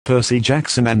Percy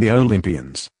Jackson and the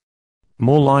Olympians.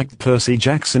 More like Percy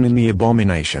Jackson in the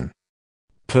Abomination.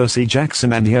 Percy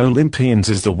Jackson and the Olympians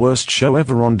is the worst show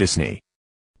ever on Disney.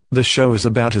 The show is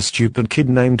about a stupid kid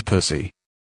named Percy.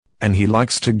 And he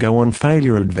likes to go on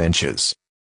failure adventures.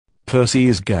 Percy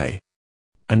is gay.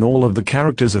 And all of the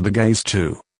characters are the gays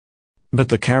too. But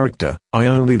the character I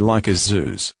only like is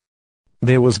Zeus.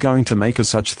 There was going to make a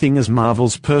such thing as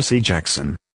Marvel's Percy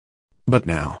Jackson. But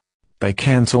now, they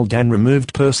cancelled and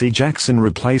removed Percy Jackson,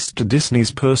 replaced to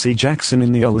Disney's Percy Jackson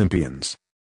in the Olympians.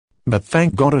 But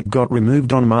thank God it got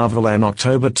removed on Marvel in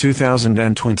October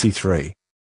 2023.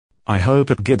 I hope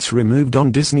it gets removed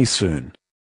on Disney soon.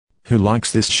 Who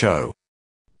likes this show?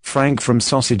 Frank from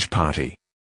Sausage Party.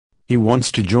 He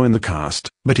wants to join the cast,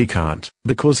 but he can't,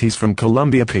 because he's from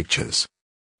Columbia Pictures.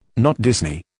 Not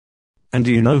Disney. And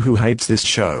do you know who hates this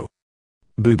show?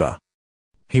 Booba.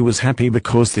 He was happy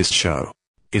because this show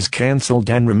is cancelled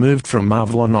and removed from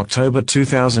Marvel on October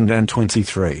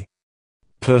 2023.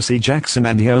 Percy Jackson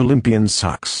and the Olympians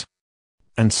sucks.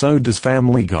 And so does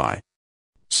Family Guy.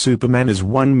 Superman is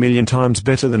 1,000,000 times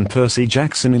better than Percy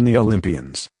Jackson in the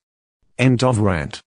Olympians. End of rant.